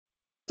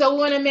So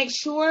we want to make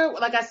sure,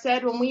 like I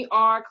said, when we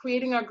are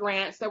creating our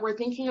grants, that we're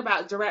thinking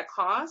about direct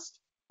costs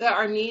that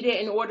are needed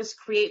in order to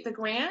create the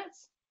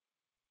grants,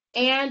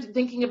 and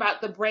thinking about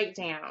the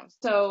breakdown.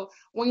 So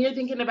when you're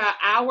thinking about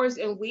hours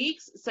and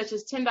weeks, such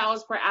as $10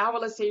 per hour,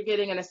 let's say you're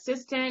getting an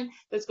assistant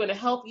that's going to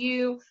help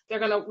you. They're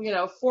going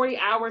to, 40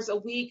 hours a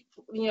week,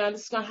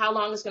 this is how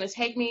long it's going to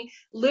take me.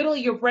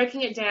 Literally, you're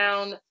breaking it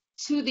down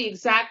to the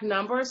exact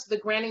numbers so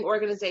the granting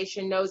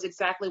organization knows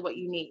exactly what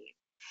you need.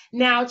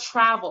 Now,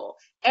 travel.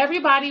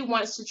 Everybody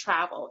wants to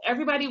travel.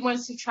 Everybody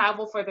wants to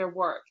travel for their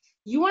work.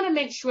 You want to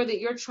make sure that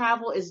your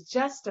travel is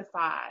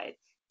justified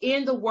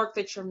in the work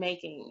that you're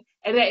making,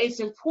 and that it's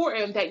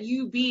important that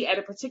you be at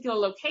a particular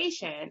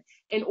location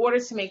in order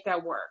to make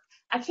that work.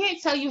 I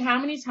can't tell you how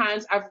many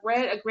times I've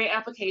read a grant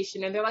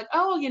application and they're like,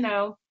 oh,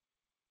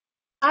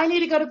 I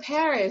need to go to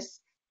Paris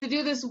to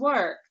do this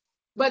work,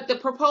 but the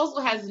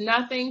proposal has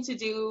nothing to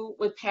do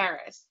with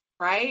Paris,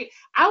 right?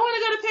 I want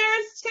to go to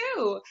Paris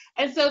too.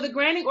 And so the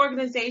granting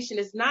organization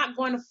is not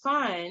going to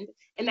fund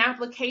an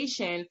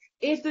application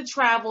if the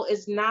travel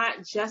is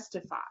not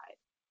justified.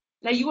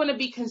 Now, you want to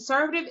be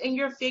conservative in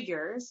your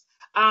figures,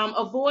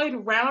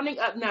 avoid rounding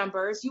up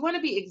numbers. You want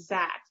to be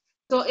exact.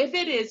 So if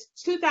it is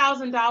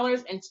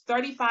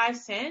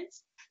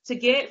 $2,035 to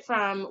get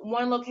from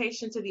one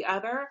location to the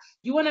other,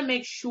 you want to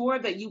make sure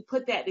that you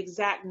put that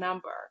exact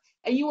number.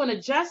 And you want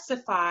to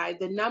justify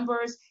the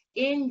numbers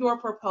in your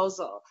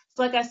proposal.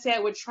 So like I said,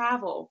 with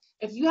travel,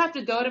 if you have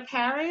to go to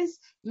Paris,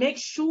 make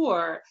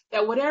sure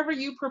that whatever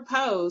you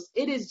propose,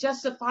 it is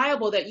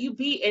justifiable that you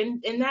be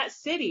in that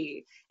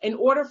city in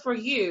order for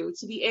you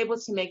to be able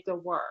to make the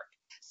work.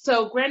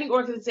 So granting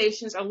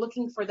organizations are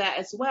looking for that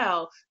as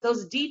well,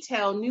 those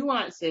detailed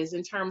nuances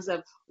in terms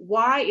of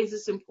why is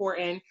this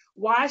important,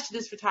 why should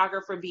this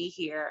photographer be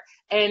here,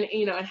 and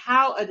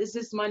how is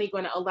this money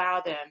going to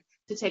allow them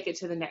to take it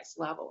to the next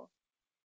level.